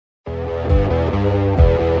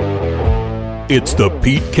It's the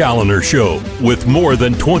Pete Callender Show. With more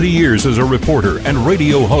than 20 years as a reporter and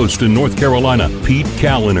radio host in North Carolina, Pete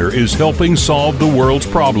Callender is helping solve the world's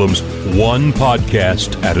problems one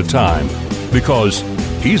podcast at a time. Because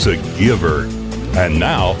he's a giver. And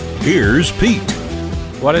now, here's Pete.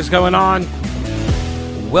 What is going on?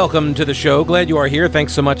 Welcome to the show. Glad you are here.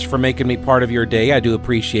 Thanks so much for making me part of your day. I do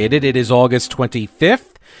appreciate it. It is August 25th.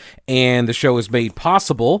 And the show is made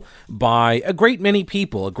possible by a great many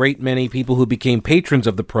people who became patrons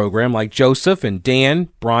of the program, like Joseph and Dan,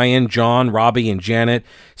 Brian, John, Robbie and Janet,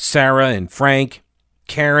 Sarah and Frank,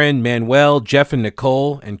 Karen, Manuel, Jeff and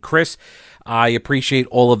Nicole, and Chris. I appreciate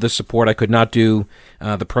all of the support. I could not do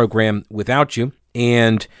the program without you.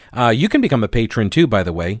 And you can become a patron too, by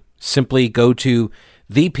the way. Simply go to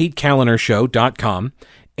thepetecalendershow.com.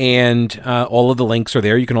 And all of the links are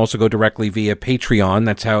there. You can also go directly via Patreon.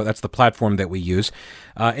 That's the platform that we use.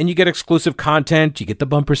 And you get exclusive content. You get the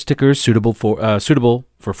bumper stickers suitable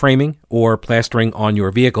for framing or plastering on your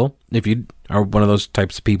vehicle. If you are one of those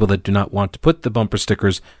types of people that do not want to put the bumper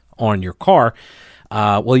stickers on your car,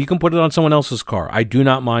 well, you can put it on someone else's car. I do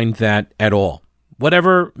not mind that at all.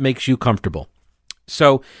 Whatever makes you comfortable.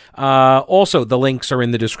 So also the links are in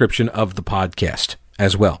the description of the podcast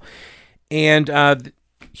as well. And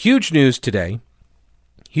huge news today.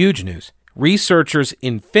 Huge news. Researchers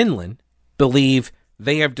in Finland believe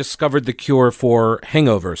they have discovered the cure for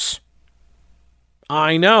hangovers.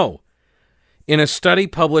 I know. In a study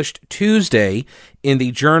published Tuesday in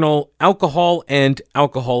the journal Alcohol and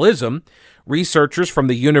Alcoholism, researchers from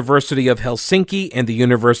the University of Helsinki and the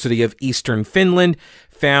University of Eastern Finland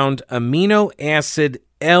found amino acid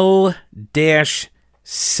L-cysteine.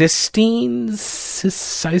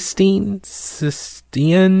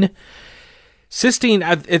 Cysteine,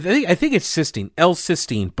 I think it's cysteine,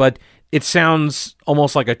 L-cysteine, but it sounds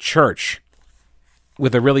almost like a church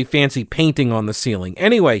with a really fancy painting on the ceiling.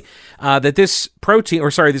 Anyway, that this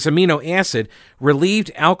amino acid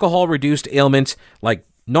relieved alcohol-reduced ailments like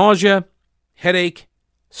nausea, headache,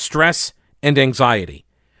 stress, and anxiety,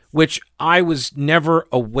 which I was never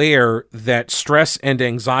aware that stress and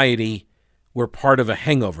anxiety were part of a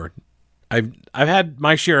hangover. I've had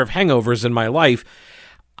my share of hangovers in my life.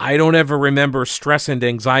 I don't ever remember stress and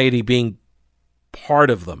anxiety being part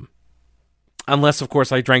of them. Unless, of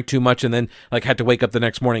course, I drank too much and then had to wake up the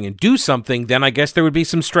next morning and do something, then I guess there would be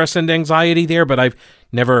some stress and anxiety there, but I've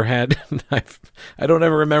never had, I don't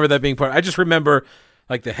ever remember that being part. I just remember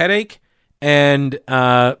the headache and,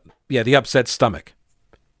 the upset stomach,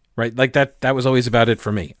 right? That was always about it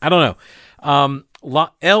for me. I don't know.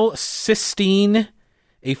 L-cysteine,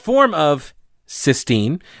 a form of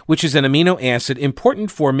cysteine, which is an amino acid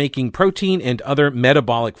important for making protein and other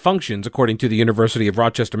metabolic functions, according to the University of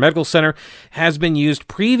Rochester Medical Center, has been used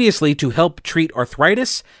previously to help treat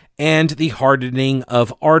arthritis and the hardening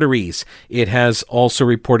of arteries. It has also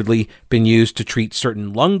reportedly been used to treat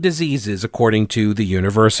certain lung diseases, according to the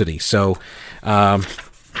university. So,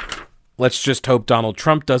 let's just hope Donald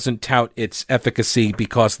Trump doesn't tout its efficacy,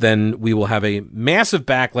 because then we will have a massive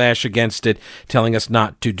backlash against it, telling us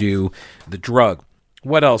not to do the drug.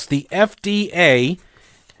 What else? The FDA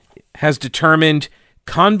has determined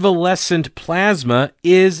convalescent plasma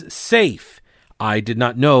is safe. I did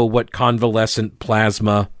not know what convalescent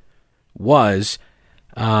plasma was.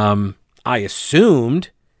 I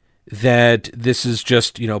assumed that this is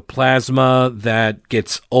just, plasma that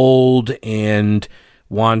gets old and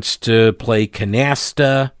wants to play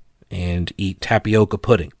canasta and eat tapioca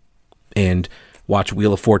pudding and watch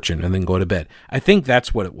Wheel of Fortune and then go to bed. I think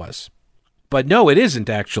that's what it was. But no, it isn't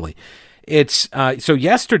actually. It's so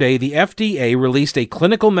yesterday, the FDA released a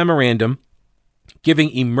clinical memorandum giving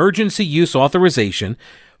emergency use authorization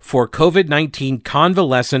for COVID-19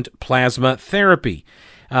 convalescent plasma therapy,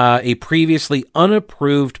 a previously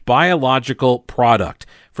unapproved biological product.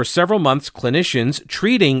 For several months, clinicians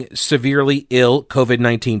treating severely ill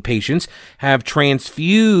COVID-19 patients have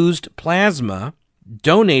transfused plasma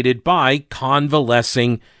donated by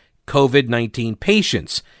convalescing COVID-19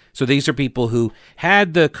 patients. So these are people who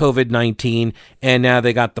had the COVID-19 and now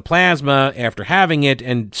they got the plasma after having it,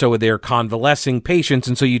 and so they're convalescing patients.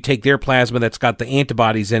 And so you take their plasma that's got the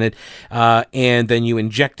antibodies in it, and then you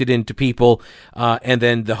inject it into people, and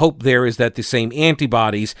then the hope there is that the same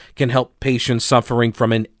antibodies can help patients suffering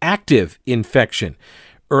from an active infection.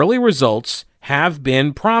 Early results have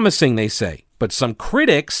been promising, they say, but some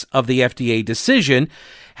critics of the FDA decision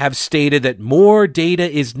have stated that more data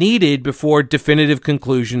is needed before definitive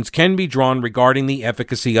conclusions can be drawn regarding the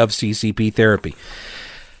efficacy of CCP therapy.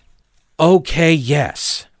 Okay,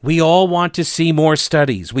 yes, We all want to see more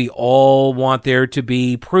studies. We all want there to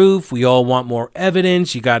be proof. We all want more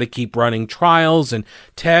evidence. You got to keep running trials and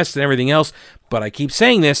tests and everything else. But I keep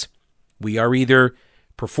saying this, we are either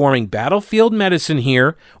performing battlefield medicine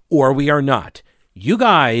here or we are not. You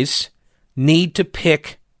guys need to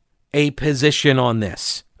pick a position on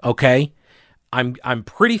this, okay? I'm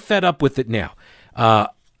pretty fed up with it now.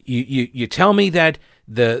 You tell me that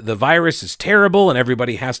the virus is terrible and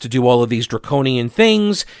everybody has to do all of these draconian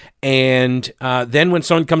things. And then when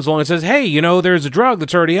someone comes along and says, hey, there's a drug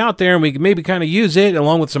that's already out there and we can maybe kind of use it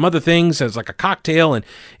along with some other things as like a cocktail, and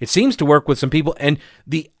it seems to work with some people. And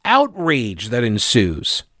the outrage that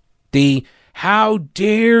ensues, how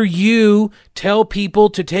dare you tell people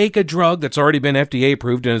to take a drug that's already been FDA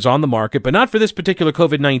approved and is on the market, but not for this particular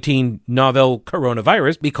COVID-19 novel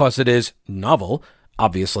coronavirus because it is novel,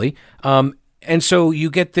 obviously. And so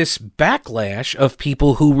you get this backlash of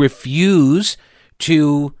people who refuse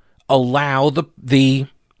to allow the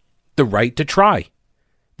right to try.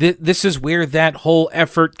 This is where that whole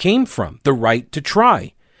effort came from, the right to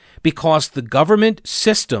try, because the government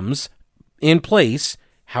systems in place,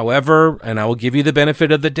 however, and I will give you the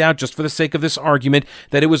benefit of the doubt just for the sake of this argument,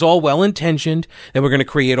 that it was all well-intentioned, that we're going to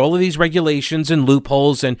create all of these regulations and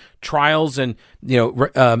loopholes and trials and,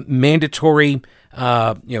 mandatory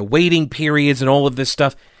waiting periods and all of this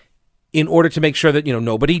stuff in order to make sure that,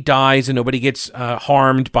 nobody dies and nobody gets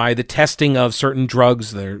harmed by the testing of certain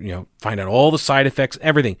drugs. They're, find out all the side effects,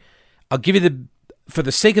 everything. I'll give you for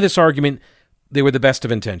the sake of this argument, they were the best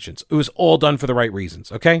of intentions. It was all done for the right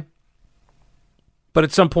reasons, okay? But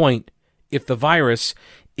at some point, if the virus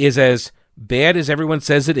is as bad as everyone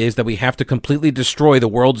says it is, that we have to completely destroy the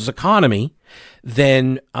world's economy,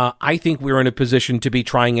 then I think we're in a position to be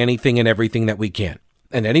trying anything and everything that we can.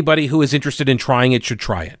 And anybody who is interested in trying it should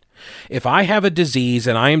try it. If I have a disease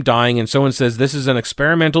and I am dying and someone says this is an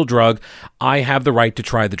experimental drug, I have the right to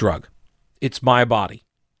try the drug. It's my body.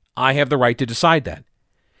 I have the right to decide that.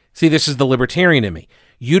 See, this is the libertarian in me.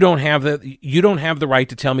 You don't have the right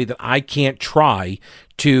to tell me that I can't try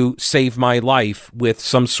to save my life with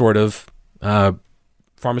some sort of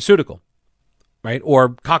pharmaceutical, right? Or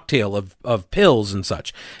cocktail of pills and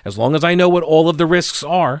such. As long as I know what all of the risks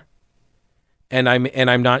are, and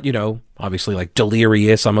I'm not, obviously like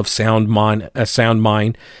delirious. I'm of sound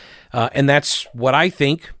mind, and that's what I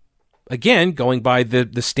think. Again, going by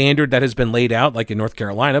the standard that has been laid out, like in North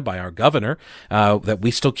Carolina by our governor, that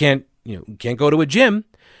we still can't go to a gym.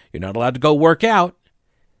 You're not allowed to go work out.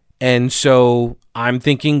 And so I'm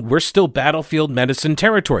thinking we're still battlefield medicine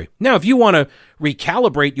territory. Now, if you want to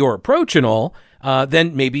recalibrate your approach and all,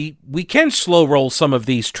 then maybe we can slow roll some of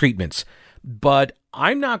these treatments. But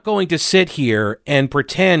I'm not going to sit here and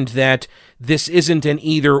pretend that this isn't an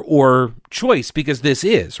either or choice, because this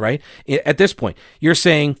is, right? At this point, you're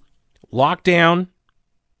saying lockdown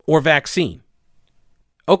or vaccine.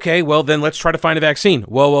 Okay, well, then let's try to find a vaccine.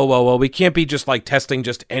 Whoa. We can't be just like testing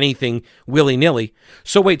just anything willy-nilly.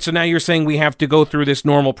 So wait, so now you're saying we have to go through this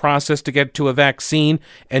normal process to get to a vaccine,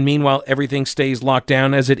 and meanwhile everything stays locked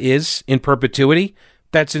down as it is in perpetuity?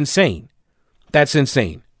 That's insane.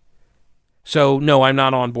 So no, I'm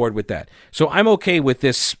not on board with that. So I'm okay with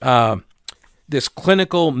this this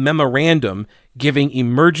clinical memorandum giving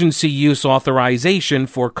emergency use authorization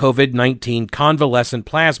for COVID-19 convalescent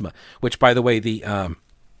plasma, which, by the way, the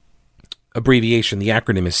abbreviation, the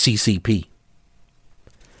acronym is CCP,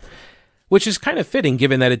 which is kind of fitting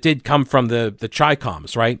given that it did come from the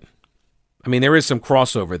Chi-Coms, right? I mean, there is some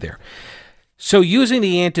crossover there. So using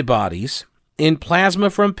the antibodies in plasma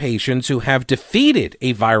from patients who have defeated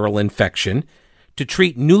a viral infection to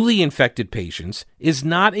treat newly infected patients is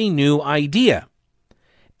not a new idea.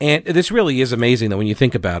 And this really is amazing, though, when you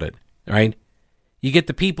think about it, right? You get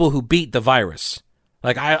the people who beat the virus.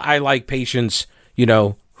 Like, I like patients,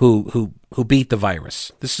 who beat the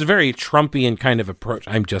virus. This is a very Trumpian kind of approach.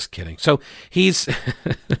 I'm just kidding. So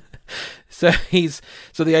so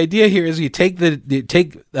the idea here is you take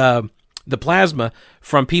the plasma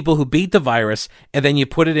from people who beat the virus, and then you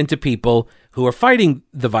put it into people who are fighting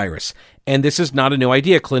the virus. And this is not a new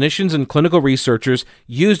idea. Clinicians and clinical researchers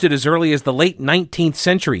used it as early as the late 19th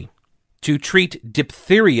century to treat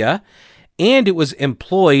diphtheria, and it was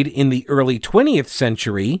employed in the early 20th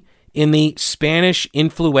century in the Spanish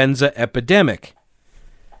influenza epidemic.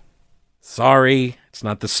 Sorry, it's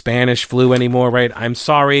not the Spanish flu anymore, right? I'm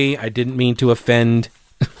sorry, I didn't mean to offend.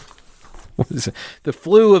 What is it? The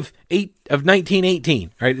flu of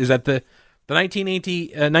 1918, right? Is that the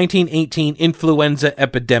 1918 influenza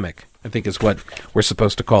epidemic, I think is what we're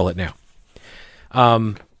supposed to call it now.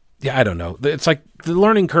 I don't know. It's like the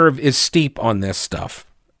learning curve is steep on this stuff.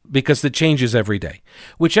 because it changes every day,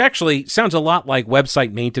 which actually sounds a lot like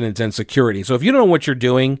website maintenance and security. So if you don't know what you're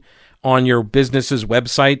doing on your business's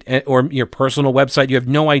website or your personal website, you have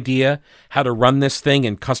no idea how to run this thing,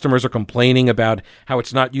 and customers are complaining about how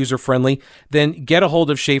it's not user-friendly, then get a hold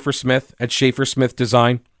of Schaefer Smith at Schaefer Smith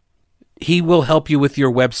Design. He will help you with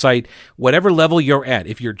your website, whatever level you're at.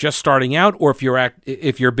 If you're just starting out, or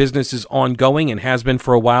if your business is ongoing and has been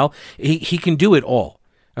for a while, he can do it all.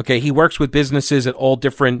 Okay, he works with businesses at all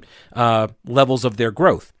different levels of their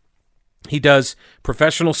growth. He does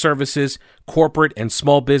professional services, corporate and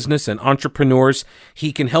small business and entrepreneurs.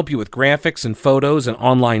 He can help you with graphics and photos and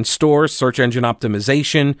online stores, search engine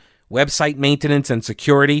optimization, website maintenance and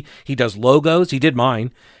security. He does logos. He did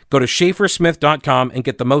mine. Go to SchaeferSmith.com and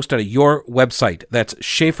get the most out of your website. That's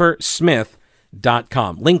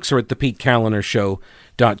SchaeferSmith.com. Links are at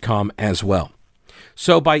thePeteCallenderShow.com as well.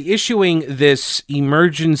 So by issuing this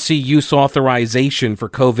emergency use authorization for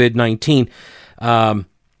COVID-19, for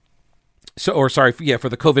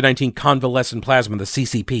the COVID-19 convalescent plasma, the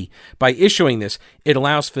CCP, by issuing this, it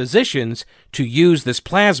allows physicians to use this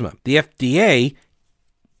plasma. The FDA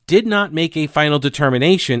did not make a final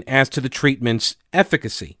determination as to the treatment's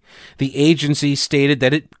efficacy. The agency stated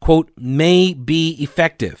that it, quote, may be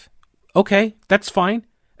effective. Okay, that's fine.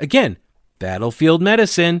 Again, battlefield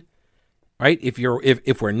medicine, right?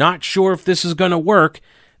 If we're not sure if this is going to work,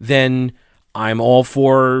 then I'm all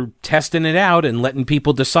for testing it out and letting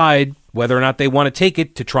people decide whether or not they want to take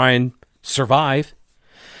it to try and survive.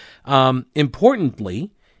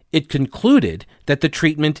 Importantly, it concluded that the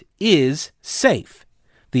treatment is safe.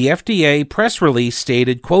 The FDA press release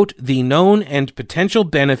stated, quote, the known and potential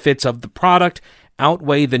benefits of the product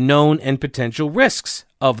outweigh the known and potential risks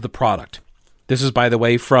of the product. This is, by the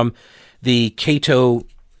way, from the Cato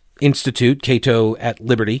Institute, Cato at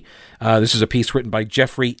Liberty. This is a piece written by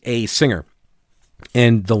Jeffrey A. Singer.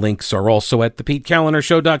 And the links are also at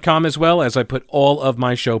thePeteCalenderShow.com, as well as I put all of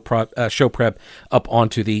my show prep up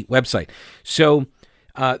onto the website. So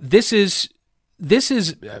this is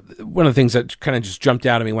one of the things that kind of just jumped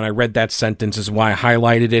out at me when I read that sentence, is why I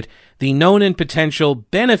highlighted it. The known and potential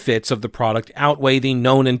benefits of the product outweigh the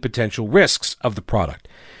known and potential risks of the product.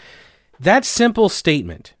 That simple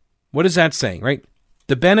statement, what is that saying, right?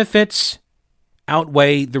 The benefits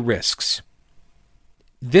outweigh the risks.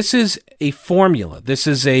 This is a formula. It's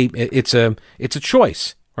a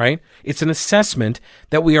choice, right? It's an assessment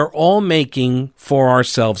that we are all making for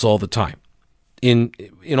ourselves all the time in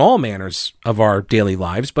all manners of our daily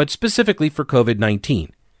lives, but specifically for COVID-19.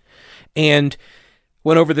 And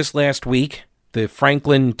went over this last week. The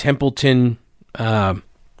Franklin Templeton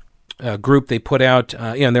group, they put out,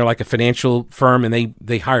 and they're like a financial firm, and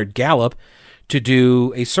they hired Gallup to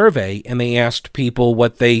do a survey, and they asked people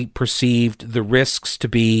what they perceived the risks to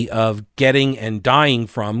be of getting and dying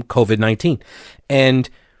from COVID-19. And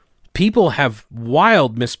people have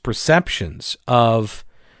wild misperceptions of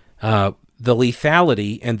the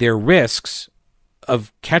lethality and their risks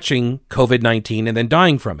of catching COVID-19 and then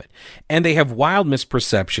dying from it. And they have wild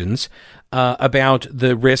misperceptions about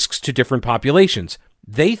the risks to different populations.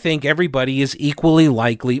 They think everybody is equally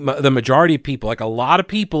likely. The majority of people, like a lot of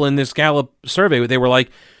people in this Gallup survey, they were like,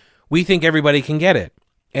 we think everybody can get it.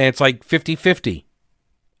 And it's like 50-50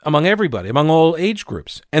 among everybody, among all age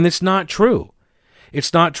groups. And it's not true.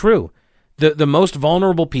 It's not true. The most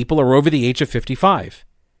vulnerable people are over the age of 55.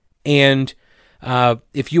 And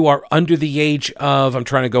if you are under the age of, I'm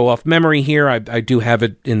trying to go off memory here, I do have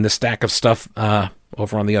it in the stack of stuff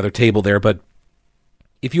over on the other table there, but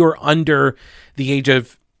if you are under the age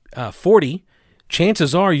of 40,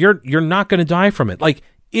 chances are you're not going to die from it. Like,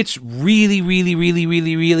 it's really, really, really,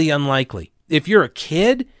 really, really unlikely. If you're a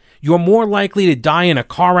kid, you're more likely to die in a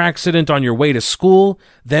car accident on your way to school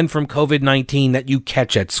than from COVID-19 that you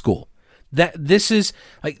catch at school. This is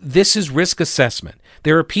risk assessment.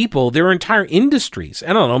 There are entire industries.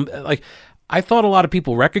 I don't know, like, I thought a lot of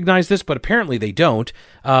people recognize this, but apparently they don't.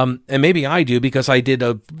 And maybe I do, because I did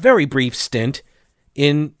a very brief stint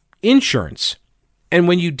in insurance. And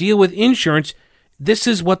when you deal with insurance, this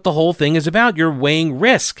is what the whole thing is about. You're weighing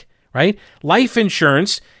risk, right? Life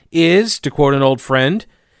insurance is, to quote an old friend,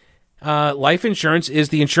 life insurance is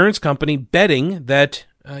the insurance company betting that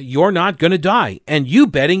you're not going to die, and you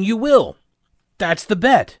betting you will. That's the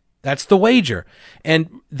bet. That's the wager.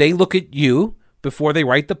 And they look at you before they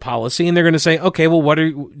write the policy, and they're going to say, okay, well,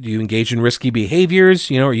 do you engage in risky behaviors?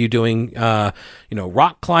 Are you doing,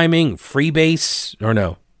 rock climbing, free base, or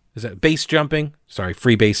no? Is that base jumping? Sorry,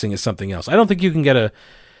 free basing is something else. I don't think you can get a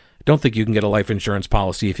life insurance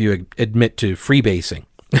policy if you admit to free basing.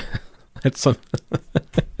 That's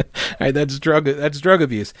Right, that's drug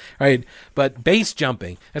abuse. Right, but base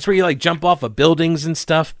jumping, that's where you like jump off of buildings and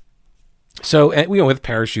stuff. So, with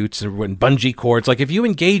parachutes and bungee cords, like if you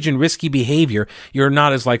engage in risky behavior, you're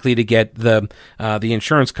not as likely to get the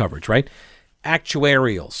insurance coverage, right?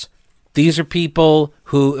 Actuarials. These are people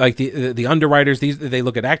who, like the underwriters, they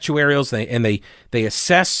look at actuarials and they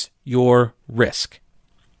assess your risk.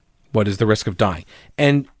 What is the risk of dying?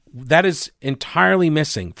 And that is entirely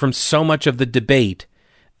missing from so much of the debate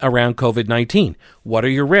around COVID-19. What are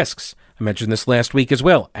your risks? I mentioned this last week as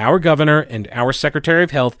well. Our governor and our Secretary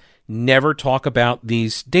of Health never talk about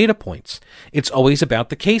these data points. It's always about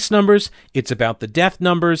the case numbers, it's about the death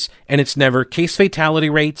numbers, and it's never case fatality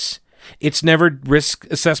rates. It's never risk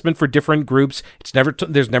assessment for different groups.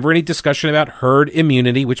 There's never any discussion about herd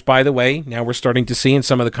immunity, which, by the way, now we're starting to see in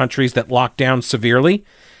some of the countries that locked down severely,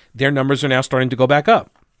 their numbers are now starting to go back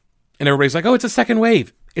up. And everybody's like, oh, it's a second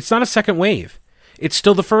wave. It's not a second wave. It's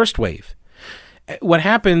still the first wave. What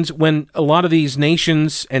happens when a lot of these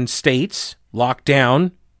nations and states lock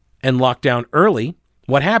down and lock down early,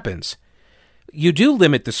 what happens? You do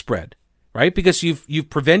limit the spread, right? Because you've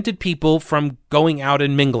prevented people from going out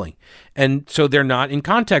and mingling. And so they're not in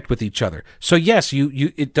contact with each other. So yes,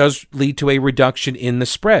 it does lead to a reduction in the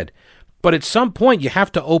spread. But at some point, you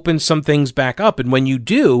have to open some things back up. And when you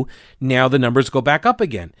do, now the numbers go back up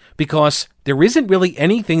again. Because there isn't really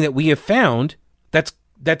anything that we have found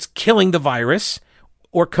that's killing the virus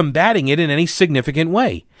or combating it in any significant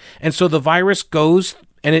way. And so the virus goes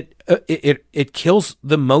and it kills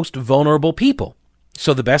the most vulnerable people.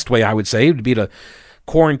 So the best way, I would say, would be to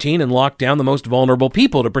quarantine and lock down the most vulnerable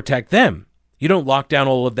people to protect them. You don't lock down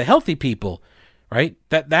all of the healthy people, right?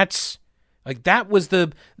 That was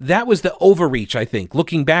the overreach, I think,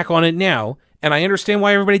 looking back on it now. And I understand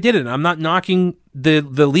why everybody did it. I'm not knocking the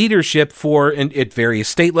leadership at various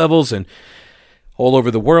state levels and all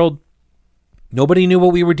over the world. Nobody knew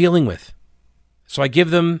what we were dealing with. So I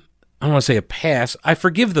give them, I don't want to say a pass. I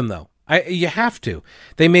forgive them, though. You have to.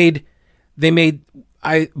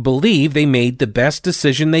 I believe they made the best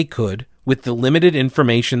decision they could with the limited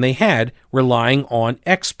information they had, relying on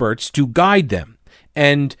experts to guide them.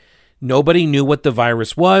 And nobody knew what the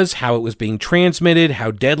virus was, how it was being transmitted,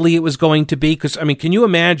 how deadly it was going to be. Because, can you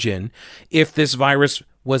imagine if this virus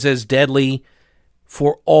was as deadly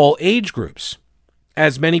for all age groups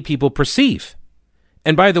as many people perceive?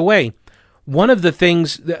 And by the way, one of the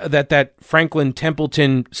things that Franklin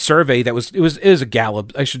Templeton survey it was a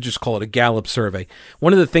Gallup, I should just call it a Gallup survey.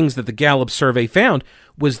 One of the things that the Gallup survey found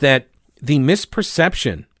was that the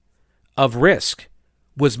misperception of risk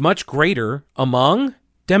was much greater among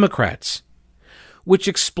Democrats, which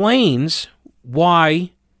explains why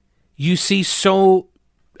you see so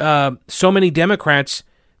many Democrats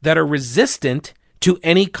that are resistant to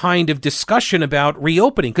any kind of discussion about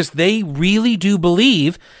reopening, because they really do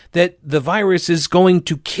believe that the virus is going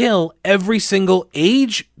to kill every single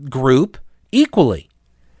age group equally.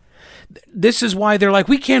 This is why they're like,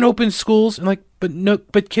 we can't open schools. And like,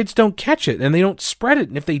 but kids don't catch it and they don't spread it.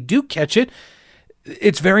 And if they do catch it,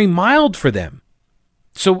 it's very mild for them.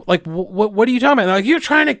 So like, what are you talking about? They're like, you're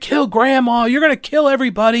trying to kill grandma. You're going to kill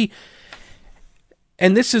everybody.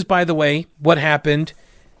 And this is, by the way, what happened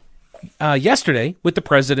yesterday with the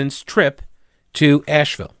president's trip to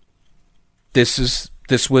Asheville.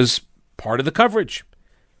 This was part of the coverage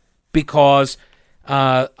because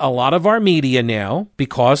a lot of our media now,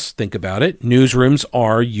 because think about it, newsrooms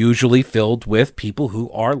are usually filled with people who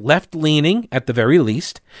are left-leaning at the very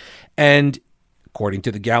least. And according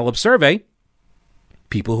to the Gallup survey,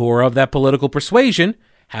 people who are of that political persuasion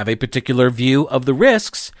have a particular view of the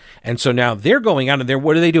risks. And so now they're going out and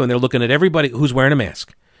what are they doing? They're looking at everybody who's wearing a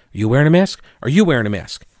mask. Are you wearing a mask? Are you wearing a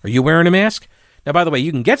mask? Are you wearing a mask? Now, by the way,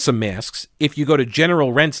 you can get some masks. If you go to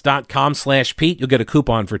generalrents.com/Pete, you'll get a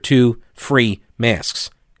coupon for 2 free masks.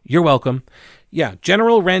 You're welcome. Yeah,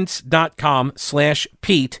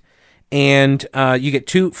 generalrents.com/Pete, and you get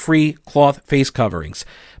 2 free cloth face coverings.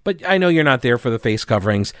 But I know you're not there for the face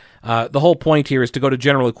coverings. The whole point here is to go to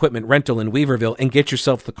General Equipment Rental in Weaverville and get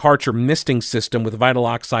yourself the Karcher misting system with vinyl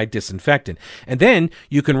oxide disinfectant. And then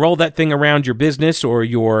you can roll that thing around your business or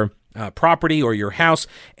your property or your house,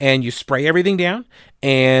 and you spray everything down,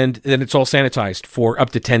 and then it's all sanitized for up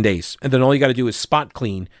to 10 days. And then all you got to do is spot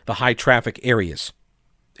clean the high traffic areas.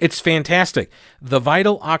 It's fantastic. The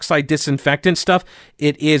vinyl oxide disinfectant stuff,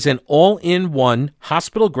 it is an all-in-one,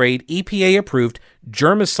 hospital-grade, EPA-approved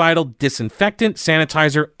germicidal disinfectant,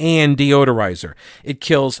 sanitizer, and deodorizer. It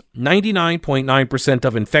kills 99.9%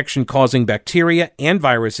 of infection-causing bacteria and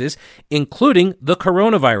viruses, including the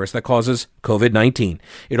coronavirus that causes COVID-19.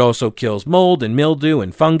 It also kills mold and mildew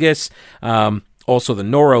and fungus. Also the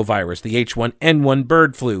norovirus, the H1N1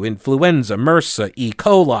 bird flu, influenza, MRSA, E.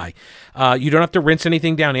 coli. You don't have to rinse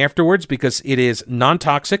anything down afterwards because it is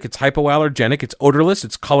non-toxic, it's hypoallergenic, it's odorless,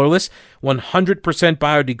 it's colorless, 100%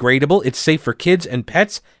 biodegradable, it's safe for kids and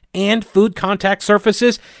pets and food contact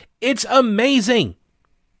surfaces. It's amazing.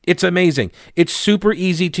 It's amazing. It's super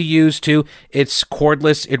easy to use, too. It's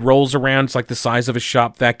cordless. It rolls around. It's like the size of a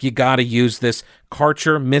shop vac. You got to use this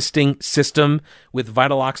Karcher misting system with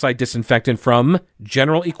vinyl oxide disinfectant from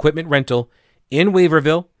General Equipment Rental in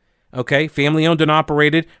Weaverville. Okay, family owned and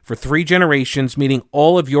operated for 3 generations, meeting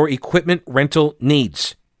all of your equipment rental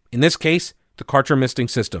needs. In this case, the Karcher misting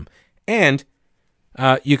system. And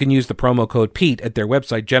you can use the promo code Pete at their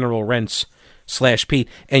website, GeneralRents/Pete,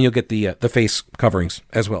 and you'll get the face coverings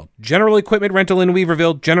as well. General Equipment Rental in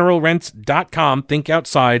Weaverville, generalrents.com. Think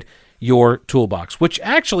outside your toolbox, which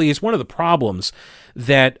actually is one of the problems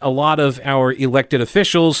that a lot of our elected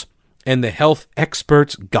officials and the health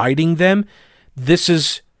experts guiding them, this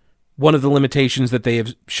is one of the limitations that they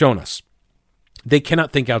have shown us. They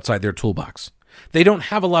cannot think outside their toolbox. They don't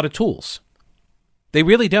have a lot of tools. They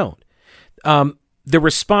really don't. The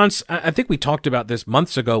response, I think we talked about this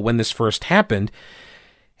months ago when this first happened,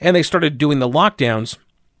 and they started doing the lockdowns.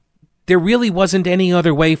 There really wasn't any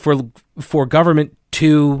other way for government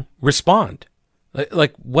to respond.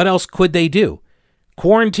 Like, what else could they do?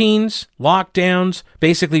 Quarantines, lockdowns,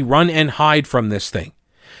 basically run and hide from this thing.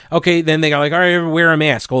 Okay, then they got like, all right, wear a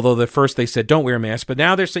mask. Although the first they said don't wear a mask, but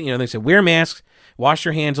now they're saying, they said wear masks, wash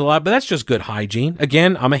your hands a lot, but that's just good hygiene.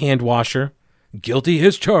 Again, I'm a hand washer. Guilty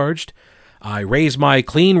as charged. I raise my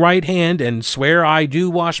clean right hand and swear I do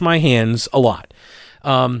wash my hands a lot,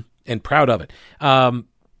 and proud of it. And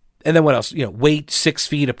then what else? Wait 6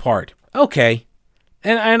 feet apart. Okay.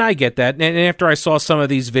 And I get that. And after I saw some of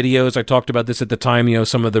these videos, I talked about this at the time,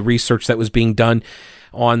 some of the research that was being done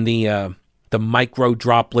on the micro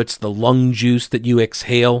droplets, the lung juice that you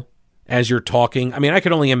exhale as you're talking. I mean, I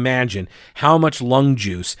could only imagine how much lung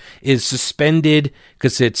juice is suspended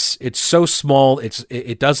because it's so small.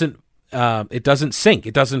 It doesn't sink.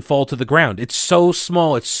 It doesn't fall to the ground. It's so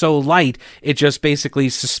small. It's so light. It just basically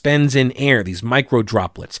suspends in air, these micro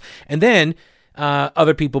droplets. And then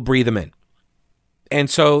other people breathe them in. And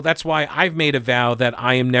so that's why I've made a vow that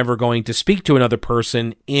I am never going to speak to another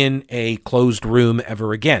person in a closed room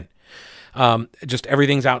ever again. Just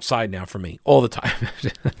everything's outside now for me all the time.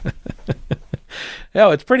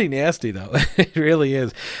 It's pretty nasty though. It really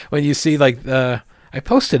is. When you see I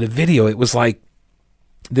posted a video. It was like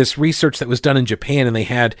this research that was done in Japan, and they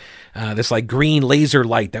had this like green laser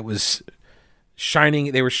light that was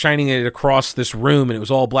shining. They were shining it across this room, and it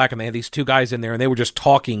was all black. And they had these 2 guys in there, and they were just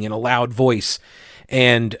talking in a loud voice.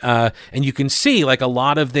 And you can see like a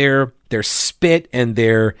lot of their spit and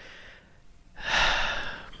their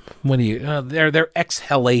their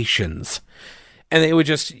exhalations, and they would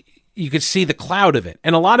just, you could see the cloud of it,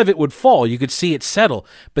 and a lot of it would fall. You could see it settle,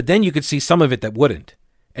 but then you could see some of it that wouldn't,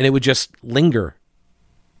 and it would just linger.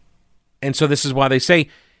 And so this is why they say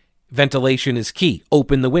ventilation is key.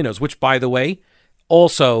 Open the windows, which, by the way,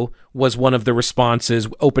 also was one of the responses.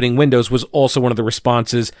 Opening windows was also one of the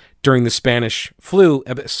responses during the Spanish flu.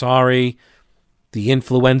 The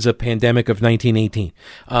influenza pandemic of 1918.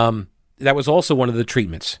 That was also one of the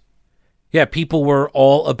treatments. Yeah, people were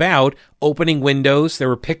all about opening windows. There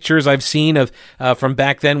were pictures I've seen of from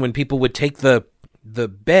back then when people would take the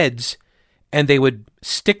beds and they would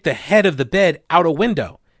stick the head of the bed out a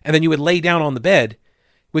window. And then you would lay down on the bed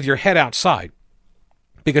with your head outside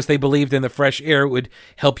because they believed in the fresh air would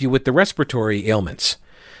help you with the respiratory ailments.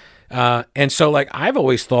 And so, I've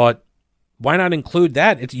always thought, why not include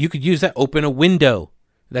that? You could use that. Open a window.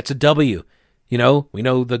 That's a W. We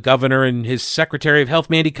know the governor and his Secretary of Health,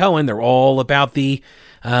 Mandy Cohen, they're all about the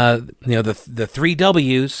 3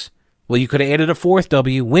 W's. Well, you could have added a 4th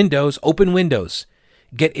W, windows, open windows.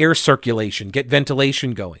 Get air circulation, get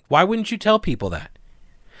ventilation going. Why wouldn't you tell people that?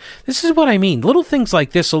 This is what I mean. Little things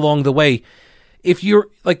like this along the way. If you're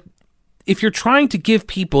trying to give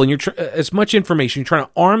people as much information, you're trying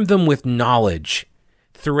to arm them with knowledge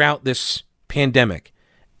throughout this pandemic,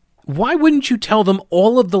 why wouldn't you tell them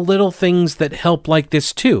all of the little things that help like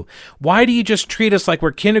this too? Why do you just treat us like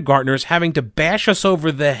we're kindergartners, having to bash us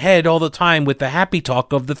over the head all the time with the happy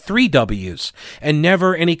talk of the 3 W's and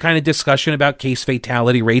never any kind of discussion about case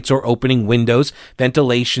fatality rates or opening windows,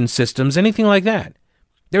 ventilation systems, anything like that?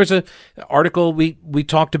 There's an article we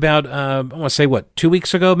talked about, I want to say, 2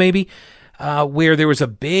 weeks ago maybe, where there was a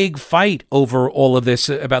big fight over all of this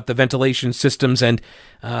about the ventilation systems, and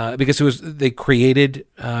because they created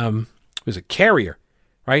it was a carrier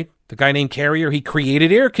right? The guy named Carrier, he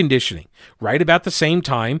created air conditioning right about the same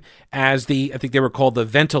time as I think they were called the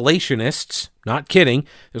ventilationists. Not kidding.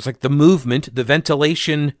 There's like the movement, the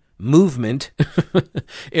ventilation movement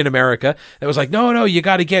in America that was like, no, you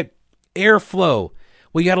got to get airflow.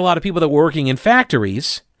 Well, you had a lot of people that were working in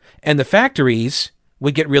factories, and the factories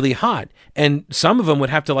would get really hot. And some of them would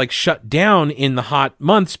have to like shut down in the hot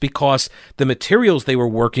months because the materials they were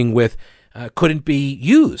working with couldn't be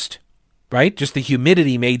used, right? Just the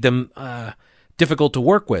humidity made them difficult to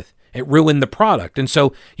work with. It ruined the product. And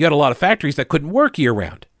so you had a lot of factories that couldn't work year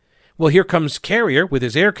round. Well, here comes Carrier with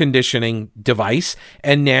his air conditioning device.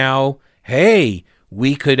 And now, hey,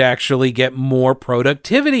 we could actually get more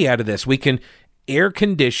productivity out of this. We can air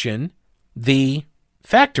condition the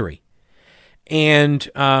factory. And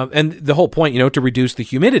the whole point, to reduce the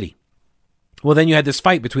humidity. Well, then you had this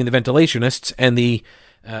fight between the ventilationists and the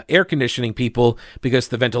air conditioning people, because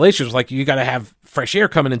the ventilation was like, you got to have fresh air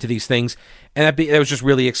coming into these things. And that was just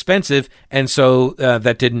really expensive. And so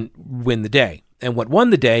that didn't win the day. And what won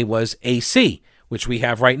the day was AC, which we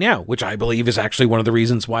have right now, which I believe is actually one of the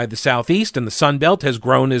reasons why the Southeast and the Sun Belt has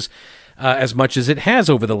grown as much as it has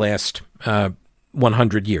over the last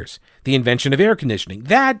 100 years. The invention of air conditioning.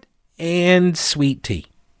 That and sweet tea.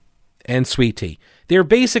 They're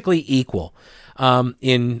basically equal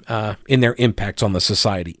in their impacts on the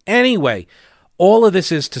society. Anyway, all of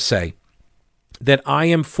this is to say that I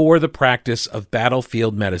am for the practice of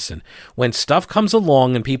battlefield medicine. When stuff comes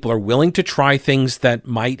along and people are willing to try things that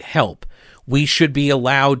might help, we should be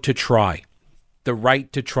allowed to try. The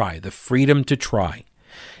right to try, the freedom to try.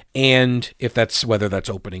 And whether that's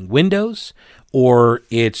opening windows or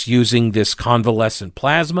it's using this convalescent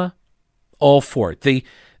plasma, all for it.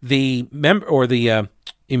 The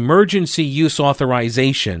emergency use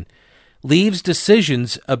authorization leaves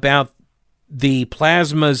decisions about the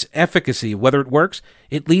plasma's efficacy, whether it works,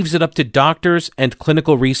 it leaves it up to doctors and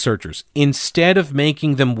clinical researchers, instead of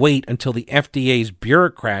making them wait until the FDA's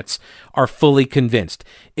bureaucrats are fully convinced.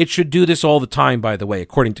 It should do this all the time, by the way,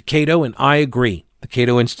 according to Cato, and I agree. The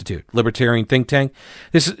Cato Institute, libertarian think tank.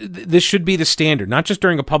 This should be the standard, not just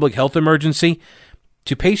during a public health emergency.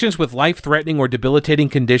 To patients with life-threatening or debilitating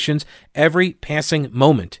conditions, every passing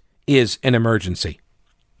moment is an emergency.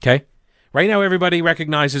 Okay? Right now, everybody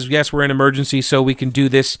recognizes, yes, we're in an emergency, so we can do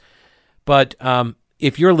this. But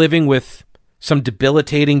if you're living with some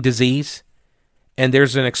debilitating disease and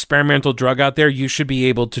there's an experimental drug out there, you should be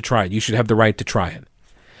able to try it. You should have the right to try it.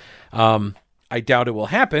 I doubt it will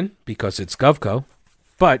happen because it's GovCo,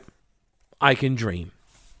 but I can dream.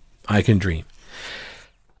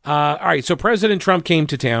 All right, so President Trump came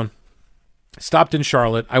to town, stopped in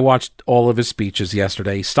Charlotte. I watched all of his speeches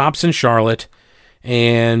yesterday. He stops in Charlotte,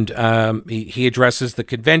 and he addresses the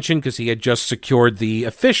convention because he had just secured the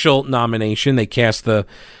official nomination. They cast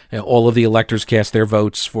all of the electors cast their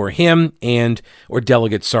votes for him, or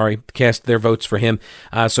delegates, cast their votes for him.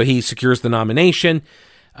 So he secures the nomination,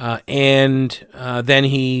 and then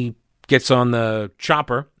he gets on the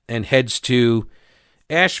chopper and heads to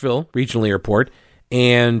Asheville Regional Airport.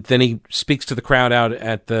 And then he speaks to the crowd out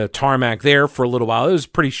at the tarmac there for a little while. It was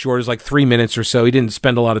pretty short. It was like 3 minutes or so. He didn't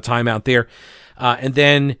spend a lot of time out there. And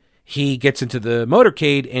then he gets into the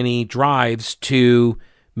motorcade and he drives to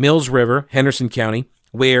Mills River, Henderson County,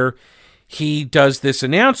 where he does this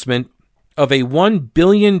announcement of a $1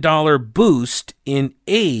 billion boost in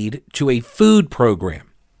aid to a food program.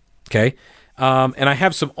 Okay? And I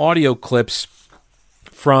have some audio clips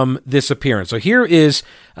from this appearance. So here is,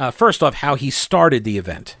 first off, how he started the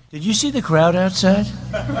event. Did you see the crowd outside?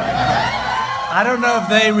 I don't know if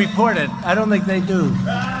they report it. I don't think they do.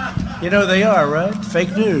 They are, right?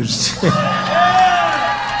 Fake news. No,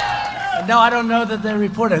 I don't know that they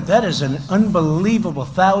report it. That is an unbelievable,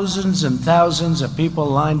 thousands and thousands of people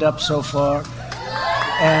lined up so far.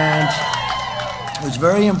 And it was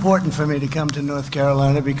very important for me to come to North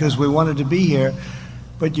Carolina because we wanted to be here.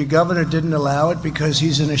 But your governor didn't allow it because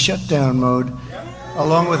he's in a shutdown mode,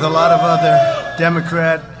 along with a lot of other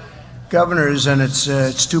Democrat governors, and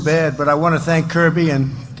it's too bad. But I want to thank Kirby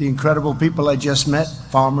and the incredible people I just met,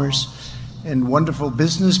 farmers and wonderful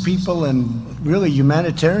business people and really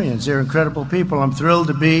humanitarians. They're incredible people. I'm thrilled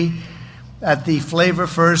to be at the Flavor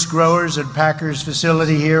First Growers and Packers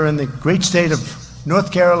facility here in the great state of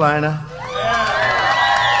North Carolina.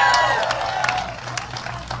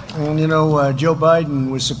 And Joe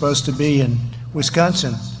Biden was supposed to be in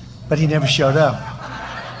Wisconsin, but he never showed up.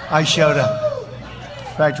 I showed up.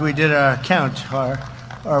 In fact, we did our count,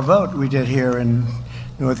 our vote we did here in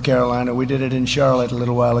North Carolina. We did it in Charlotte a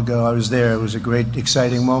little while ago. I was there. It was a great,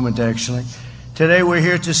 exciting moment, actually. Today we're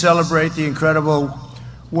here to celebrate the incredible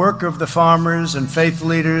work of the farmers and faith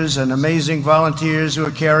leaders and amazing volunteers who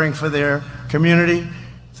are caring for their community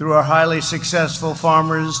through our highly successful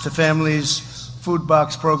Farmers to Families food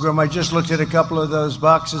box program. I just looked at a couple of those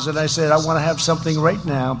boxes and I said, I want to have something right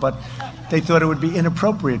now, but they thought it would be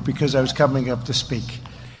inappropriate because I was coming up to speak.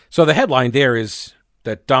 So the headline there is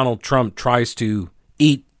that Donald Trump tries to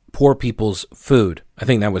eat poor people's food. I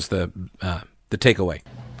think that was the takeaway.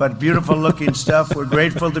 But beautiful looking stuff. We're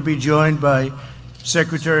grateful to be joined by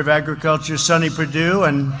Secretary of Agriculture Sonny Perdue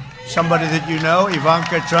and somebody that you know,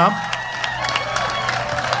 Ivanka Trump.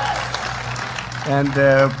 And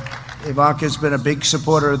Ivanka's been a big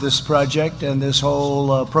supporter of this project and this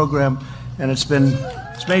whole program, and it's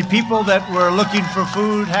made people that were looking for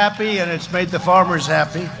food happy, and it's made the farmers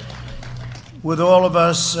happy. With all of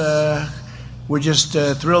us, we're just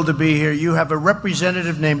thrilled to be here. You have a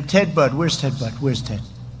representative named Ted Budd. Where's Ted Budd? Where's Ted?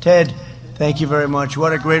 Ted, thank you very much.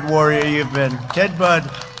 What a great warrior you've been. Ted Budd,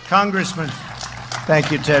 Congressman.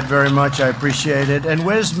 Thank you, Ted, very much. I appreciate it. And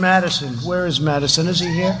where's Madison? Where is Madison? Is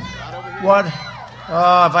he here? What?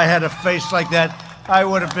 Oh, if I had a face like that, I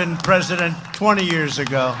would have been president 20 years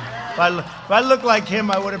ago. If I looked like him,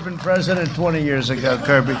 I would have been president 20 years ago,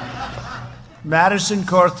 Kirby. Madison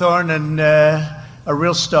Cawthorn, and a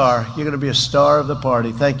real star. You're going to be a star of the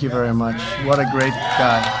party. Thank you very much. What a great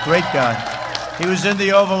guy. Great guy. He was in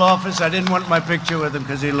the Oval Office. I didn't want my picture with him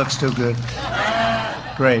because he looks too good.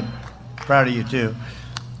 Great. Proud of you, too.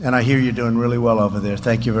 And I hear you're doing really well over there.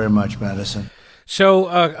 Thank you very much, Madison. So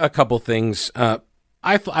a couple things.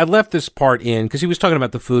 I left this part in because he was talking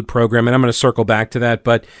about the food program, and I'm going to circle back to that.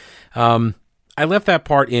 But I left that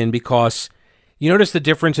part in because you notice the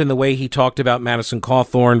difference in the way he talked about Madison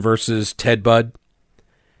Cawthorn versus Ted Budd.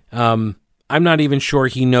 I'm not even sure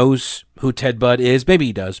he knows who Ted Budd is. Maybe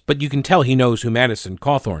he does, but you can tell he knows who Madison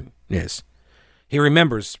Cawthorn is. He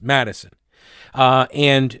remembers Madison.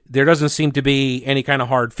 And there doesn't seem to be any kind of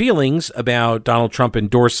hard feelings about Donald Trump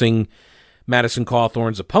endorsing Madison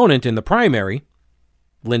Cawthorn's opponent in the primary,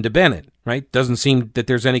 Linda Bennett, right? Doesn't seem that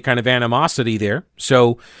there's any kind of animosity there.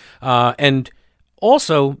 So, and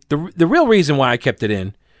also the real reason why I kept it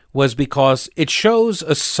in was because it shows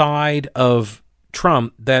a side of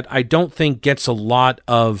Trump that I don't think gets a lot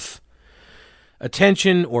of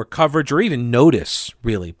attention or coverage or even notice,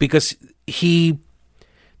 really, because the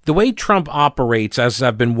way Trump operates, as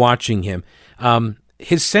I've been watching him,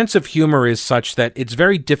 his sense of humor is such that it's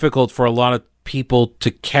very difficult for a lot of people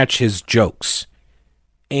to catch his jokes.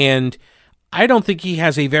 And I don't think he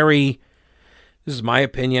has this is my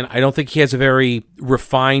opinion, I don't think he has a very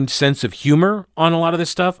refined sense of humor on a lot of this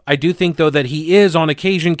stuff. I do think, though, that he is on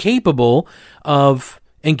occasion capable of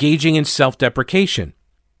engaging in self-deprecation.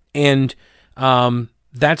 And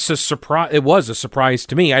that's a surprise. It was a surprise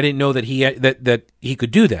to me. I didn't know that he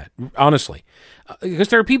could do that, honestly. Because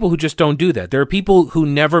there are people who just don't do that. There are people who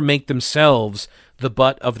never make themselves the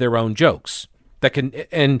butt of their own jokes.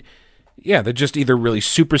 They're just either really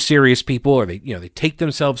super serious people, or they take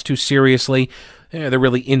themselves too seriously. They're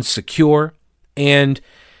really insecure. And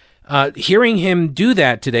hearing him do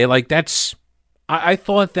that today, I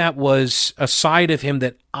thought that was a side of him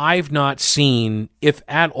that I've not seen, if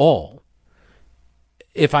at all.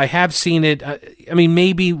 If I have seen it,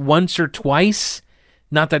 maybe once or twice.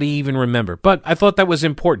 Not that I even remember, but I thought that was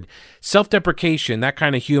important. Self-deprecation, that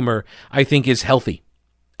kind of humor, I think is healthy.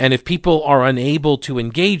 And if people are unable to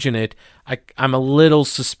engage in it, I'm a little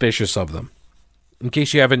suspicious of them. In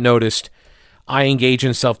case you haven't noticed, I engage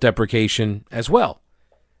in self-deprecation as well.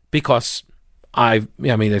 Because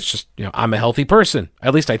it's just, I'm a healthy person.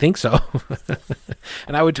 At least I think so.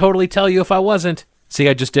 And I would totally tell you if I wasn't. See,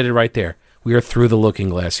 I just did it right there. We are through the looking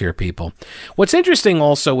glass here, people. What's interesting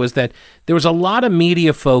also was that there was a lot of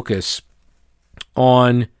media focus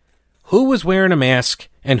on who was wearing a mask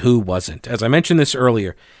and who wasn't. As I mentioned this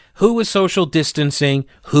earlier, who was social distancing,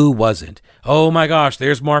 who wasn't. Oh my gosh,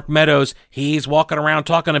 there's Mark Meadows. He's walking around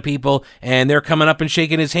talking to people, and they're coming up and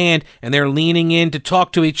shaking his hand, and they're leaning in to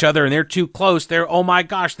talk to each other, and they're too close. Oh my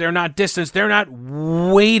gosh, they're not distanced. They're not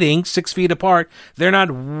waiting 6 feet apart. They're not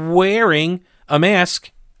wearing a mask.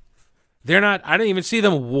 I didn't even see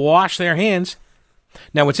them wash their hands.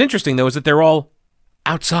 Now, what's interesting, though, is that they're all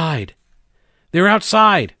outside. They're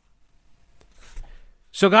outside.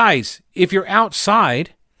 So, guys, if you're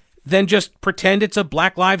outside, then just pretend it's a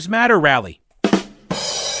Black Lives Matter rally.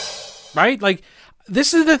 Right?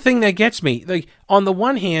 This is the thing that gets me. On the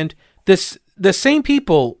one hand, the same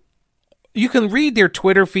people, you can read their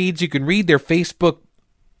Twitter feeds, you can read their Facebook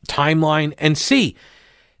timeline, and see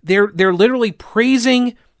they're literally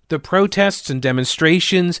praising the protests and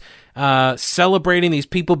demonstrations, celebrating these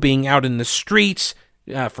people being out in the streets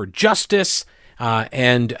for justice,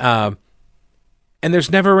 And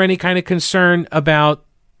there's never any kind of concern about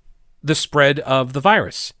the spread of the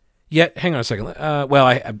virus. Yet, hang on a second.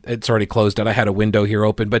 It's already closed out. I had a window here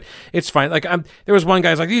open, but it's fine. Like, there was one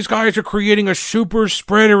guy's like, these guys are creating a super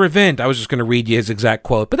spreader event. I was just going to read you his exact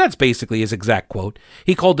quote, but that's basically his exact quote.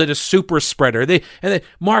 He called it a super spreader.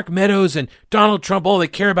 Mark Meadows and Donald Trump, all they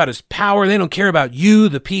care about is power. They don't care about you,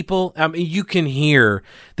 the people. I mean, you can hear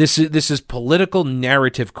this is political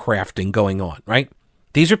narrative crafting going on, right?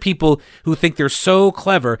 These are people who think they're so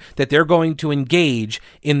clever that they're going to engage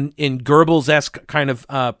in Goebbels-esque kind of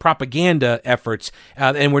propaganda efforts,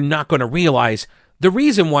 and we're not going to realize the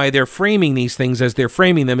reason why they're framing these things as they're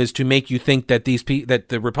framing them is to make you think that that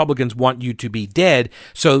the Republicans want you to be dead,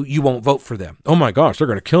 so you won't vote for them. Oh my gosh, they're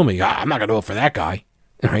going to kill me. I'm not going to vote for that guy.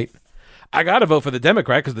 All right, I got to vote for the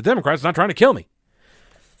Democrat because the Democrat's not trying to kill me.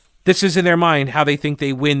 This is in their mind how they think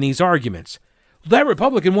they win these arguments. That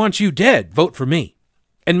Republican wants you dead. Vote for me.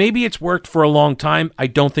 And maybe it's worked for a long time. I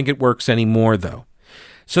don't think it works anymore, though.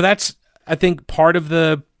 So that's, I think, part of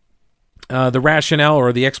the rationale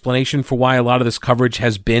or the explanation for why a lot of this coverage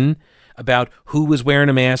has been about who was wearing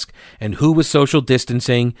a mask and who was social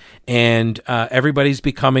distancing, and everybody's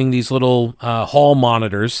becoming these little hall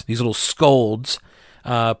monitors, these little scolds,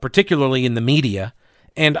 particularly in the media.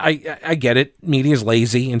 And I get it. Media is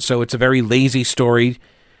lazy, and so it's a very lazy story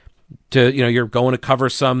to, you're going to cover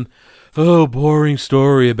some boring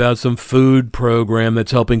story about some food program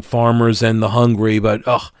that's helping farmers and the hungry, but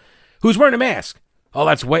who's wearing a mask? Oh,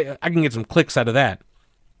 that's I can get some clicks out of that.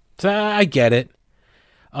 So I get it.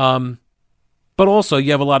 But also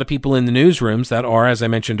you have a lot of people in the newsrooms that are, as I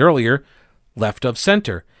mentioned earlier, left of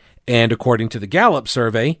center. And according to the Gallup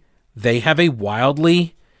survey, they have a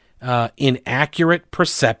wildly inaccurate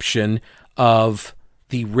perception of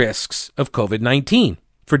the risks of COVID-19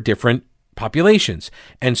 for different populations.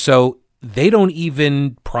 And so they don't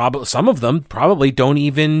even, some of them probably don't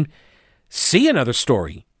even see another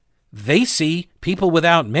story. They see people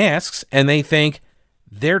without masks and they think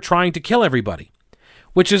they're trying to kill everybody,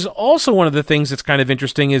 which is also one of the things that's kind of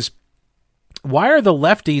interesting is why are the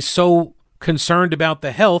lefties so concerned about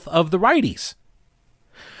the health of the righties?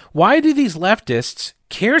 Why do these leftists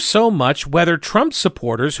care so much whether Trump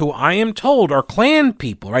supporters, who I am told are Klan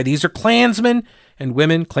people, right? These are Klansmen and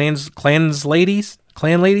women, Klan ladies.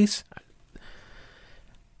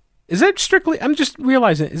 Is that strictly, I'm just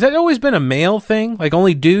realizing, has that always been a male thing? Like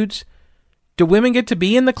only dudes? Do women get to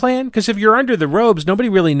be in the Klan? Because if you're under the robes, nobody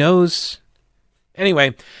really knows.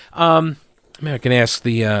 Anyway, I can ask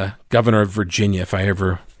the governor of Virginia if I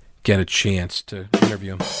ever get a chance to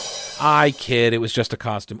interview him. I kid, it was just a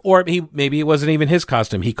costume. Or maybe it wasn't even his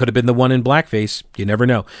costume. He could have been the one in blackface. You never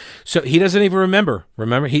know. So he doesn't even remember.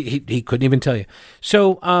 Remember? He couldn't even tell you.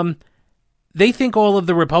 So, they think all of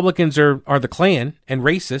the Republicans are the Klan and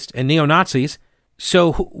racist and neo-Nazis,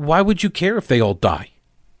 so why would you care if they all die?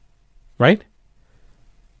 Right?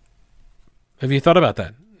 Have you thought about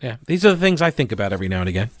that? Yeah, these are the things I think about every now and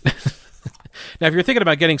again. Now, if you're thinking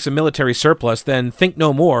about getting some military surplus, then think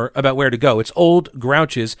no more about where to go. It's Old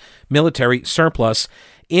Grouch's Military Surplus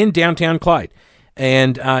in downtown Clyde.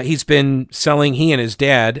 And he's been selling, he and his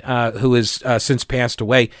dad, who has since passed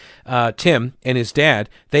away, Tim and his dad,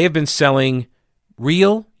 they have been selling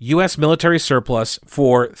real U.S. military surplus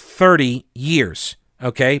for 30 years,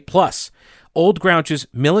 okay? Plus, Old Grouch's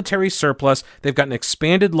Military Surplus, they've got an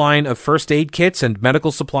expanded line of first aid kits and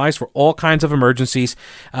medical supplies for all kinds of emergencies,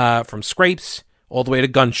 from scrapes all the way to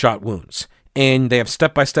gunshot wounds. And they have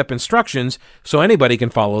step-by-step instructions so anybody can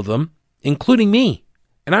follow them, including me.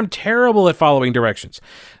 And I'm terrible at following directions.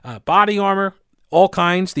 Body armor, all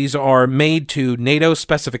kinds. These are made to NATO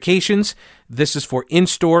specifications. This is for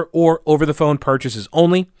in-store or over-the-phone purchases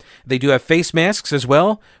only. They do have face masks as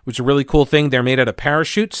well, which is a really cool thing. They're made out of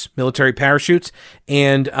parachutes, military parachutes,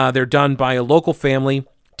 and they're done by a local family,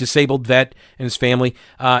 disabled vet and his family.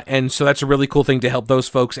 And so that's a really cool thing to help those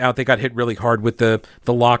folks out. They got hit really hard with the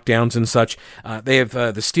lockdowns and such. They have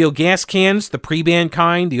the steel gas cans, the pre-ban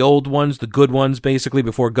kind, the old ones, the good ones, basically,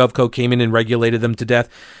 before GovCo came in and regulated them to death,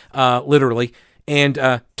 literally.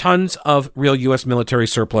 And tons of real U.S. military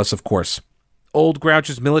surplus, of course. Old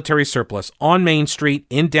Grouch's Military Surplus on Main Street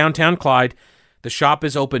in downtown Clyde. The shop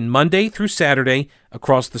is open Monday through Saturday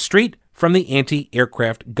across the street from the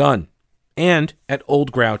anti-aircraft gun, and at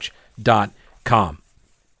oldgrouch.com.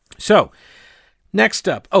 So, next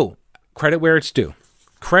up, credit where it's due.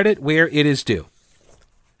 Credit where it is due.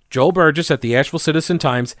 Joel Burgess at the Asheville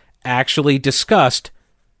Citizen-Times actually discussed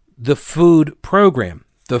the food program.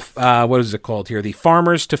 What is it called here? The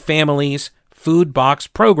Farmers to Families Food Box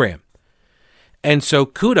Program. And so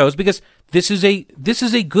kudos, because this is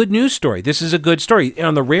a good news story. This is a good story. And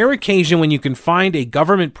on the rare occasion when you can find a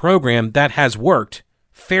government program that has worked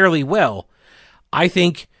fairly well, I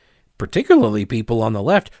think particularly people on the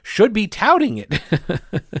left should be touting it.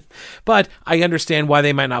 But I understand why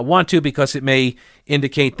they might not want to, because it may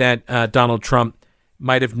indicate that Donald Trump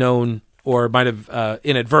might have known or might have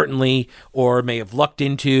inadvertently or may have lucked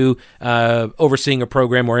into overseeing a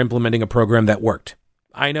program or implementing a program that worked.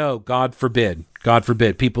 I know, God forbid,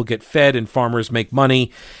 people get fed and farmers make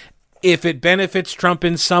money. If it benefits Trump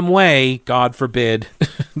in some way, God forbid,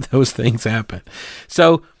 those things happen.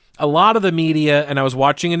 So a lot of the media, and I was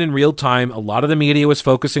watching it in real time, a lot of the media was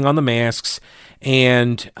focusing on the masks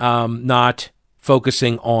and not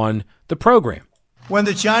focusing on the program. When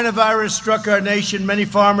the China virus struck our nation, many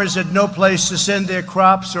farmers had no place to send their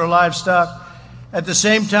crops or livestock. At the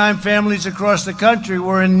same time, families across the country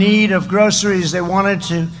were in need of groceries. They wanted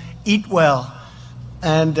to eat well.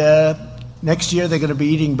 And next year, they're going to be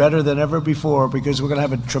eating better than ever before, because we're going to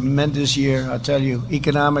have a tremendous year, I'll tell you.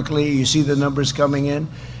 Economically, you see the numbers coming in,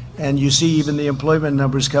 and you see even the employment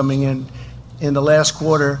numbers coming in. In the last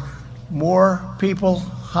quarter, more people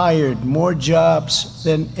hired, more jobs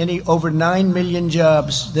than over 9 million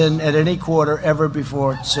jobs than at any quarter ever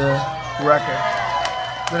before. It's a record.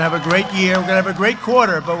 We're going to have a great year. We're going to have a great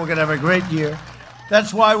quarter, but we're going to have a great year.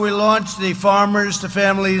 That's why we launched the Farmers to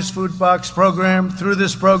Families Food Box Program. Through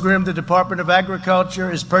this program, the Department of Agriculture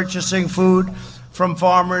is purchasing food from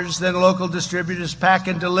farmers, then local distributors pack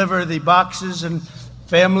and deliver the boxes, and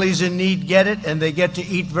families in need get it, and they get to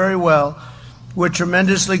eat very well. We're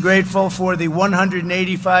tremendously grateful for the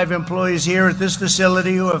 185 employees here at this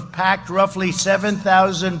facility who have packed roughly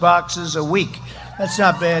 7,000 boxes a week. That's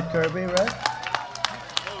not bad, Kirby, right?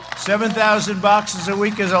 7,000 boxes a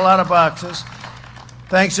week is a lot of boxes.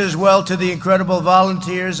 Thanks as well to the incredible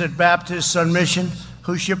volunteers at Baptists on Mission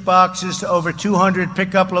who ship boxes to over 200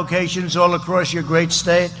 pickup locations all across your great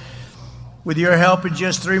state. With your help, in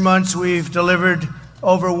just 3 months, we've delivered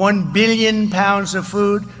over 1 billion pounds of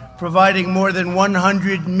food, providing more than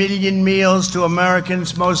 100 million meals to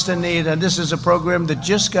Americans most in need. And this is a program that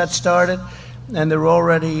just got started, and they're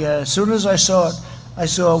already, as soon as I saw it, I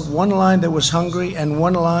saw one line that was hungry and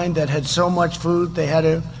one line that had so much food they had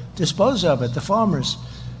to dispose of it, the farmers.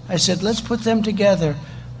 I said, let's put them together.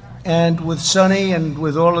 And with Sonny and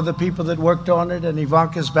with all of the people that worked on it, and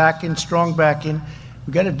Ivanka's backing, strong backing,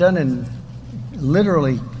 we got it done in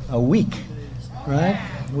literally a week, right?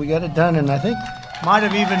 We got it done, and I think might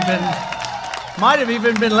have even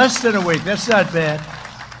been less than a week. That's not bad.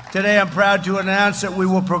 Today, I'm proud to announce that we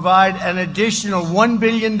will provide an additional $1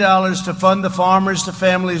 billion to fund the Farmers to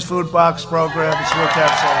Families Food Box Program. It's worked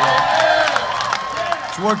out so well.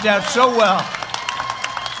 It's worked out so well.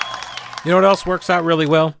 You know what else works out really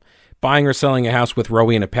well? Buying or selling a house with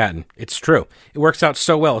Rowena Patton. It's true. It works out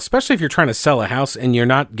so well, especially if you're trying to sell a house and you're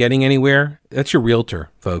not getting anywhere. That's your realtor,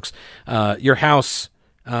 folks. Your house...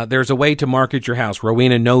 there's a way to market your house.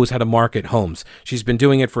 Rowena knows how to market homes. She's been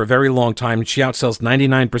doing it for a very long time. She outsells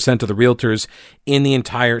 99% of the realtors in the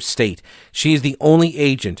entire state. She's the only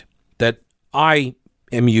agent that I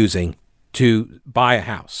am using to buy a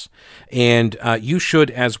house, and you should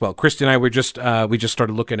as well. Christy and I were we just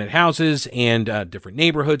started looking at houses and different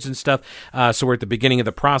neighborhoods and stuff. So we're at the beginning of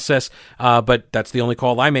the process, but that's the only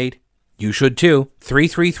call I made. You should too.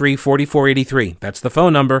 333-4483. That's the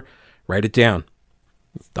phone number. Write it down.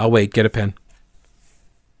 I'll wait. Get a pen.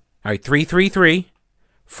 All right,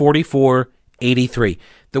 333-4483.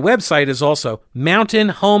 The website is also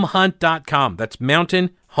mountainhomehunt.com. That's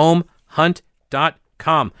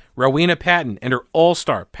mountainhomehunt.com. Rowena Patton and her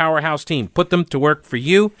all-star powerhouse team. Put them to work for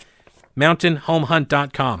you.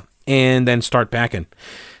 mountainhomehunt.com. And then start backing.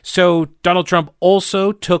 So Donald Trump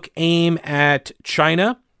also took aim at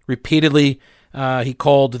China. Repeatedly, he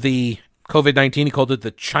called the COVID-19, he called it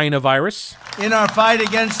the China virus. In our fight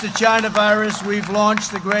against the China virus, we've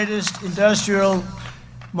launched the greatest industrial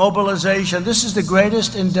mobilization. This is the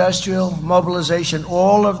greatest industrial mobilization,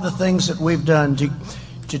 all of the things that we've done to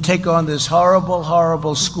take on this horrible,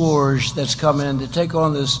 horrible scourge that's come in, to take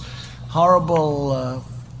on this horrible,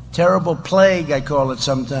 terrible plague, I call it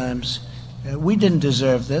sometimes. We didn't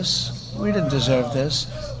deserve this. We didn't deserve this.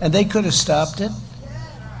 And they could have stopped it.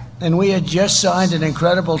 And we had just signed an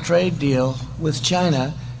incredible trade deal with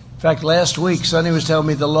China. In fact, last week, Sonny was telling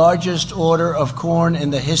me the largest order of corn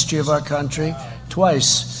in the history of our country,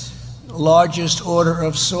 twice. Largest order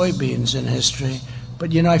of soybeans in history.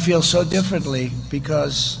 But, you know, I feel so differently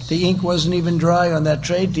because the ink wasn't even dry on that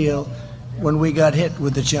trade deal when we got hit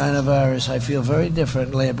with the China virus. I feel very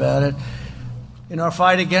differently about it. In our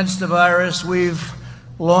fight against the virus, we've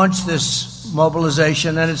launched this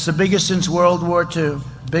mobilization, and it's the biggest since World War II,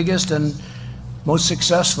 biggest and most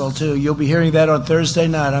successful, too. You'll be hearing that on Thursday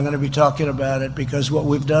night. I'm going to be talking about it because what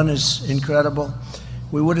we've done is incredible.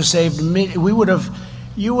 We would have saved,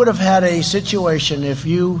 you would have had a situation if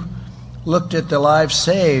you looked at the lives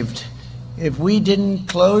saved. If we didn't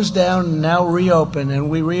close down and now reopen, and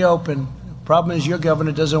we reopen, the problem is your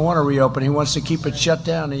governor doesn't want to reopen. He wants to keep it shut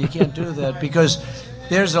down, and you can't do that because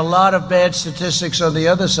there's a lot of bad statistics on the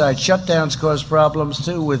other side. Shutdowns cause problems,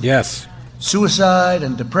 too, with suicide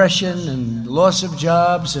and depression and loss of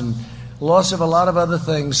jobs and loss of a lot of other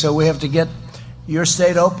things. So we have to get your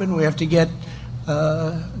state open. We have to get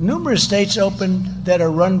numerous states open that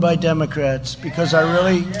are run by Democrats, because I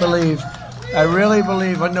really believe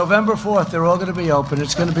on November 4th they're all going to be open.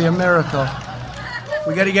 It's going to be a miracle.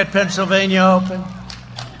 We got to get Pennsylvania open.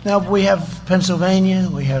 Now we have Pennsylvania,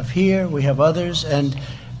 we have here, we have others, and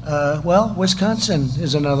Wisconsin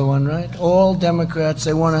is another one, right? All Democrats,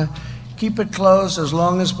 they want to keep it closed as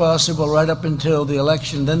long as possible right up until the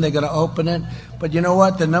election. Then they're going to open it. But you know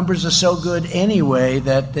what? The numbers are so good anyway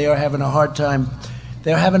that they are having a hard time.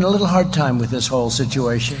 They're having a little hard time with this whole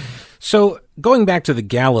situation. So going back to the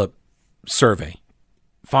Gallup survey,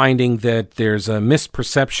 finding that there's a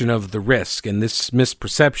misperception of the risk, and this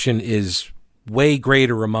misperception is way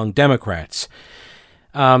greater among Democrats.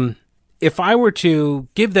 If I were to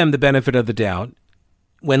give them the benefit of the doubt,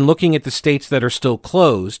 when looking at the states that are still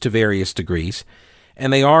closed to various degrees,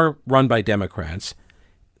 and they are run by Democrats,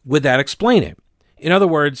 would that explain it? In other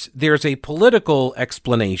words, there's a political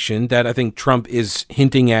explanation that I think Trump is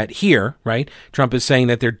hinting at here, right? Trump is saying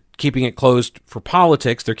that they're keeping it closed for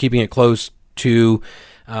politics. They're keeping it closed to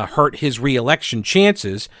hurt his reelection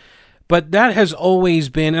chances. But that has always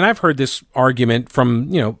been, and I've heard this argument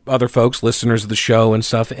from, other folks, listeners of the show and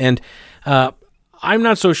stuff, and I'm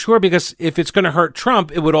not so sure, because if it's going to hurt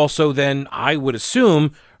Trump, it would also then, I would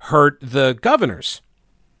assume, hurt the governors.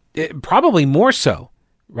 Probably more so,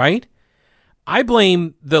 right? I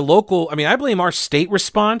blame I blame our state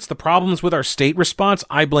response, the problems with our state response,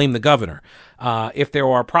 I blame the governor. If there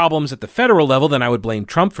are problems at the federal level, then I would blame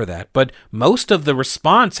Trump for that. But most of the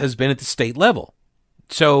response has been at the state level.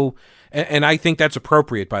 So, and I think that's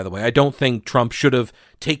appropriate, by the way. I don't think Trump should have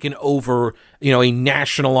taken over, a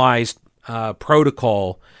nationalized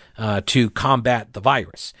protocol to combat the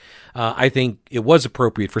virus. I think it was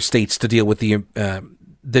appropriate for states to deal with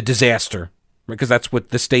the disaster, because that's what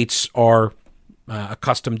the states are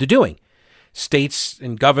accustomed to doing. States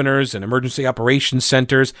and governors and emergency operations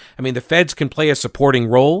centers. I mean, the feds can play a supporting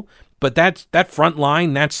role, but that front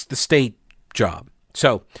line, that's the state job.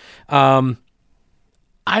 So,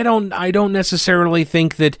 I don't necessarily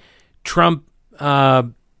think that Trump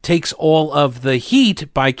takes all of the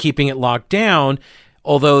heat by keeping it locked down,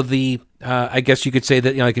 although I guess you could say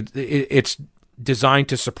that it's designed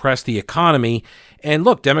to suppress the economy. And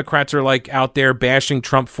look, Democrats are out there bashing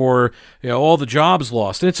Trump for all the jobs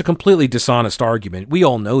lost, and it's a completely dishonest argument. We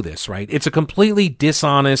all know this, right? It's a completely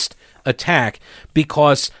dishonest attack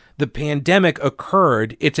because the pandemic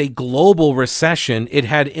occurred. It's a global recession. It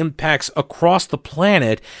had impacts across the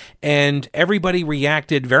planet, and everybody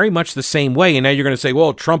reacted very much the same way. And now you're going to say,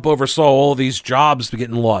 well, Trump oversaw all these jobs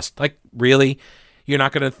getting lost. Like, really? You're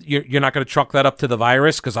not going to chalk that up to the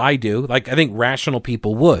virus? Because I do. I think rational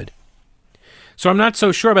people would. So I'm not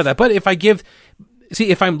so sure about that. But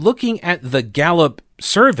if I'm looking at the Gallup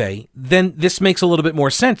survey, then this makes a little bit more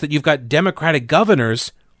sense, that you've got Democratic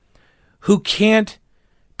governors who can't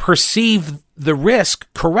perceive the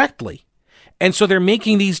risk correctly. And so they're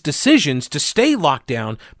making these decisions to stay locked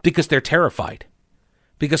down because they're terrified.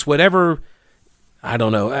 Because I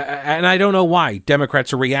don't know. And I don't know why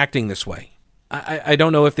Democrats are reacting this way. I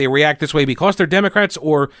don't know if they react this way because they're Democrats,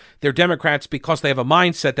 or they're Democrats because they have a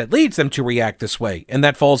mindset that leads them to react this way, and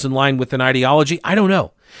that falls in line with an ideology. I don't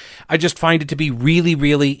know. I just find it to be really,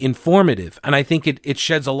 really informative, and I think it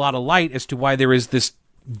sheds a lot of light as to why there is this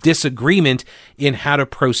disagreement in how to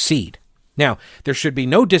proceed. Now, there should be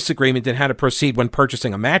no disagreement in how to proceed when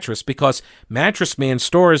purchasing a mattress, because Mattress Man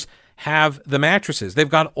stores have the mattresses. They've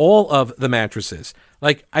got all of the mattresses.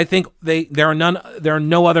 I think there are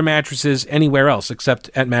no other mattresses anywhere else except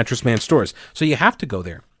at Mattress Man stores. So you have to go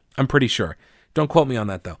there, I'm pretty sure, Don't quote me on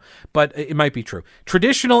that, though, but it might be true.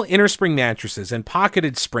 Traditional innerspring mattresses and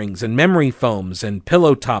pocketed springs and memory foams and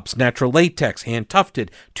pillow tops, natural latex,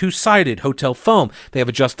 hand-tufted, two-sided hotel foam. They have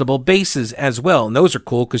adjustable bases as well, and those are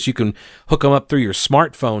cool because you can hook them up through your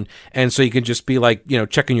smartphone, and so you can just be like,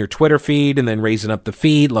 checking your Twitter feed and then raising up the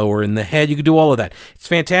feed, lowering the head. You can do all of that. It's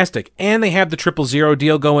fantastic. And they have the 000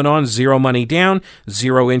 deal going on, 0 money down,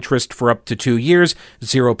 0 interest for up to 2 years,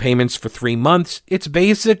 0 payments for 3 months. It's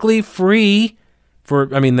basically free for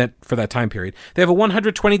that time period. They have a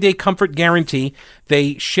 120-day comfort guarantee.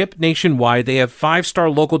 They ship nationwide. They have 5-star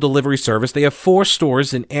local delivery service. They have 4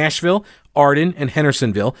 stores in Asheville, Arden, and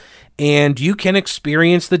Hendersonville, and you can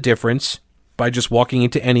experience the difference by just walking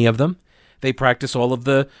into any of them. They practice all of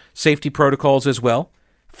the safety protocols as well.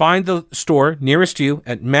 Find the store nearest you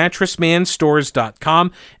at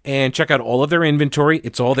mattressmanstores.com and check out all of their inventory.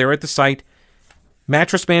 It's all there at the site,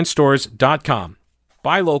 mattressmanstores.com.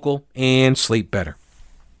 Buy local and sleep better.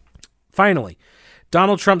 Finally,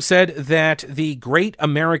 Donald Trump said that the great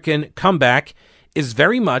American comeback is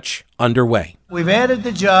very much underway. We've added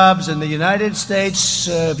the jobs in the United States.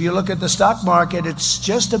 If you look at the stock market, it's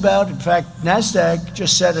just about, in fact, NASDAQ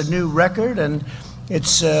just set a new record, and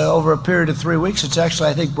it's over a period of 3 weeks. It's actually,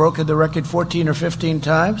 I think, broken the record 14 or 15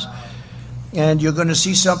 times. And you're going to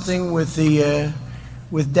see something with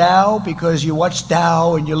Dow, because you watch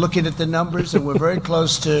Dow and you're looking at the numbers, and we're very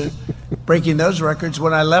close to breaking those records.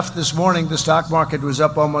 When I left this morning, the stock market was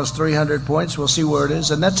up almost 300 points. We'll see where it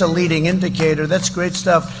is. And that's a leading indicator. That's great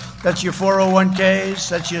stuff. That's your 401ks.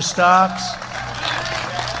 That's your stocks.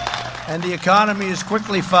 And the economy is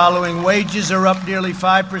quickly following. Wages are up nearly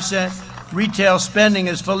 5%. Retail spending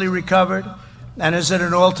is fully recovered and is at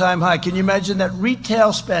an all-time high. Can you imagine that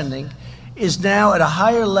retail spending is now at a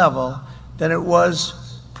higher level than it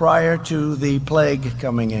was prior to the plague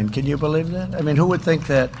coming in? Can you believe that? I mean, who would think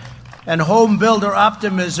that? And home builder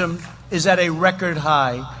optimism is at a record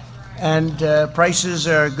high, and prices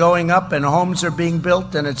are going up and homes are being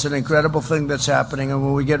built, and it's an incredible thing that's happening. And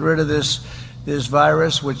when we get rid of this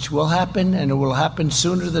virus, which will happen, and it will happen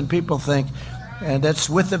sooner than people think, and that's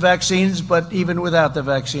with the vaccines, but even without the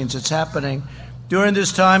vaccines, it's happening. During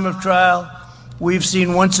this time of trial, we've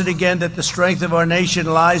seen once and again that the strength of our nation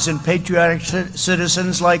lies in patriotic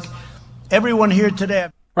citizens like everyone here today.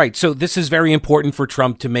 Right, so this is very important for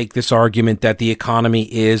Trump to make this argument that the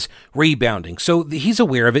economy is rebounding. So he's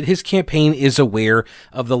aware of it. His campaign is aware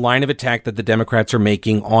of the line of attack that the Democrats are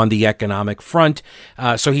making on the economic front.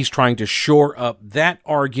 So he's trying to shore up that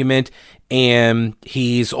argument. And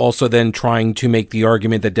he's also then trying to make the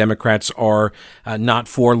argument that Democrats are not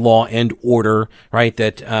for law and order, right?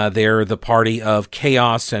 That they're the party of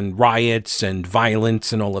chaos and riots and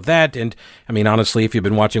violence and all of that. And I mean, honestly, if you've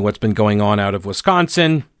been watching what's been going on out of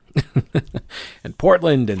Wisconsin and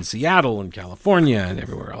Portland and Seattle and California and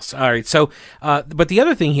everywhere else. All right. So, but the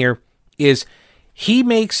other thing here is he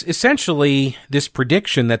makes essentially this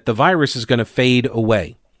prediction that the virus is going to fade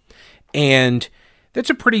away. And that's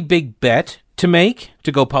a pretty big bet to make,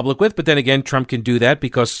 to go public with. But then again, Trump can do that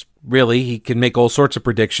because really he can make all sorts of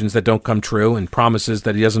predictions that don't come true and promises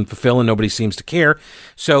that he doesn't fulfill, and nobody seems to care.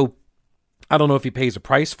 So I don't know if he pays a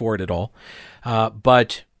price for it at all.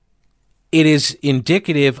 But it is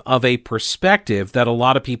indicative of a perspective that a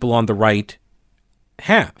lot of people on the right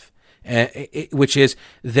have, which is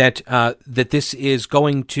that that this is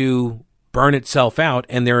going to burn itself out,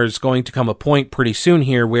 and there is going to come a point pretty soon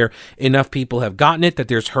here where enough people have gotten it that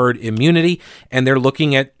there's herd immunity, and they're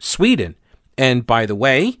looking at Sweden. And by the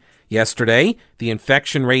way, yesterday, the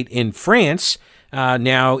infection rate in France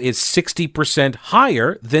now is 60%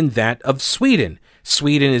 higher than that of Sweden.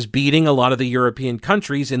 Sweden is beating a lot of the European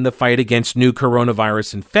countries in the fight against new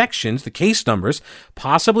coronavirus infections, the case numbers,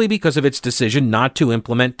 possibly because of its decision not to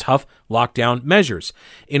implement tough lockdown measures.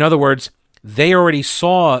 In other words, they already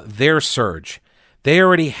saw their surge. They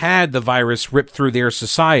already had the virus rip through their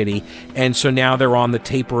society, and so now they're on the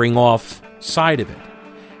tapering off side of it.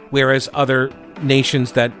 Whereas other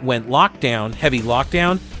nations that went lockdown, heavy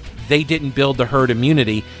lockdown, they didn't build the herd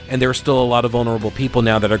immunity, and there are still a lot of vulnerable people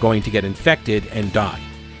now that are going to get infected and die.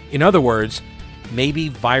 In other words, maybe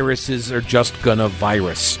viruses are just gonna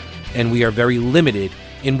virus, and we are very limited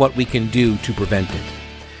in what we can do to prevent it.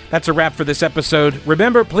 That's a wrap for this episode.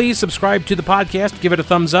 Remember, please subscribe to the podcast. Give it a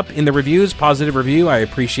thumbs up in the reviews. Positive review. I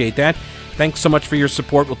appreciate that. Thanks so much for your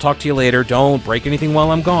support. We'll talk to you later. Don't break anything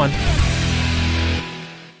while I'm gone.